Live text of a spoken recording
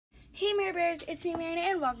Hey Mary Bears, it's me Mariana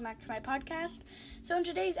and welcome back to my podcast. So in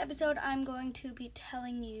today's episode, I'm going to be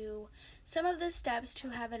telling you some of the steps to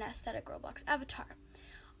have an aesthetic Roblox avatar.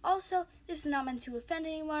 Also, this is not meant to offend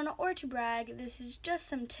anyone or to brag. This is just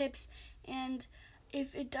some tips, and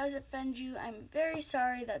if it does offend you, I'm very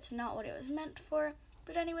sorry. That's not what it was meant for.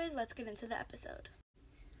 But anyways, let's get into the episode.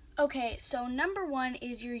 Okay, so number one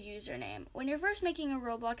is your username. When you're first making a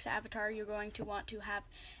Roblox avatar, you're going to want to have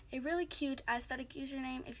a really cute aesthetic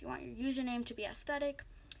username if you want your username to be aesthetic.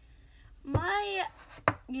 My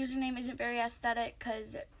username isn't very aesthetic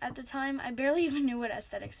because at the time I barely even knew what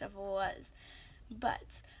aesthetic stuff was.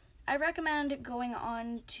 But I recommend going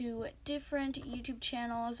on to different YouTube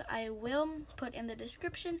channels. I will put in the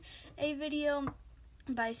description a video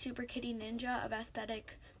by Super Kitty Ninja of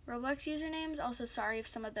aesthetic Roblox usernames. Also, sorry if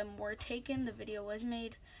some of them were taken. The video was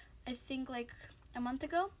made, I think, like a month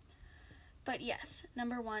ago. But yes,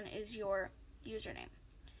 number one is your username.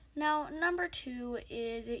 Now, number two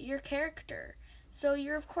is your character. So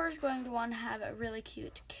you're, of course, going to want to have a really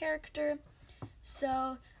cute character.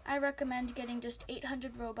 So I recommend getting just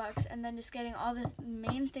 800 Robux and then just getting all the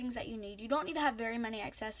main things that you need. You don't need to have very many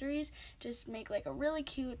accessories. Just make like a really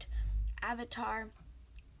cute avatar.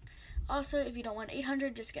 Also, if you don't want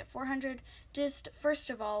 800, just get 400. Just, first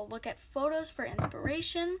of all, look at photos for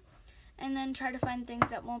inspiration, and then try to find things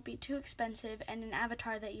that won't be too expensive and an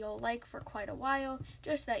avatar that you'll like for quite a while,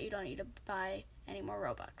 just that you don't need to buy any more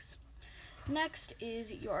Robux. Next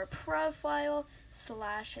is your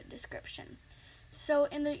profile/description. So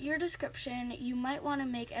in your description, you might want to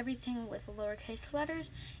make everything with lowercase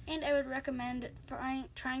letters, and I would recommend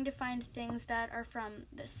trying to find things that are from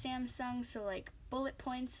the Samsung, so like bullet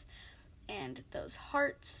points and those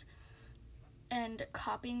hearts, and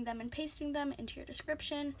copying them and pasting them into your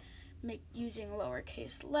description, using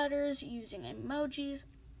lowercase letters, using emojis,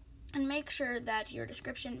 and make sure that your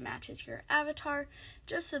description matches your avatar,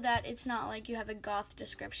 just so that it's not like you have a goth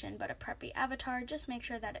description but a preppy avatar. Just make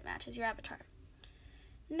sure that it matches your avatar.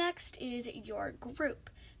 Next is your group.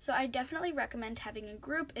 So I definitely recommend having a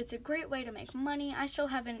group. It's a great way to make money. I still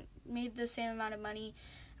haven't made the same amount of money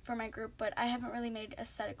for my group, but I haven't really made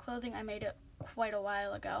aesthetic clothing. I made it quite a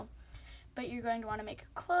while ago. But you're going to want to make a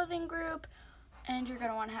clothing group, and you're going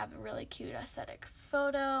to want to have a really cute aesthetic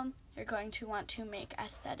photo. You're going to want to make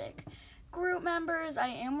aesthetic group members. I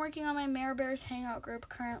am working on my Mare Bears Hangout group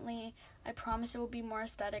currently. I promise it will be more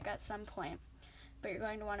aesthetic at some point. But you're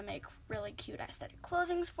going to want to make really cute aesthetic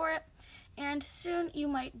clothings for it. And soon you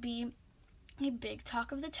might be a big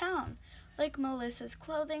talk of the town. Like Melissa's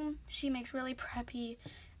clothing. She makes really preppy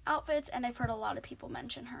outfits, and I've heard a lot of people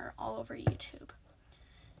mention her all over YouTube.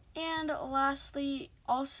 And lastly,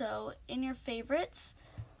 also in your favorites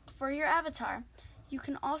for your avatar, you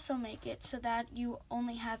can also make it so that you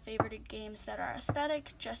only have favorited games that are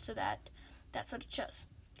aesthetic, just so that that's what it shows.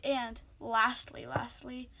 And lastly,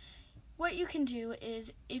 what you can do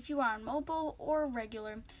is, if you are on mobile or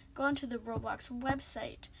regular, go onto the Roblox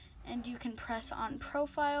website and you can press on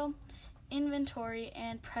profile, inventory,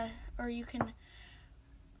 and you can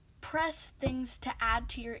press things to add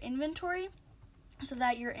to your inventory, so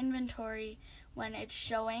that your inventory, when it's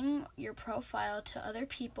showing your profile to other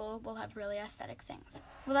people, will have really aesthetic things.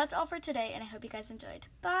 Well, that's all for today, and I hope you guys enjoyed.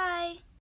 Bye!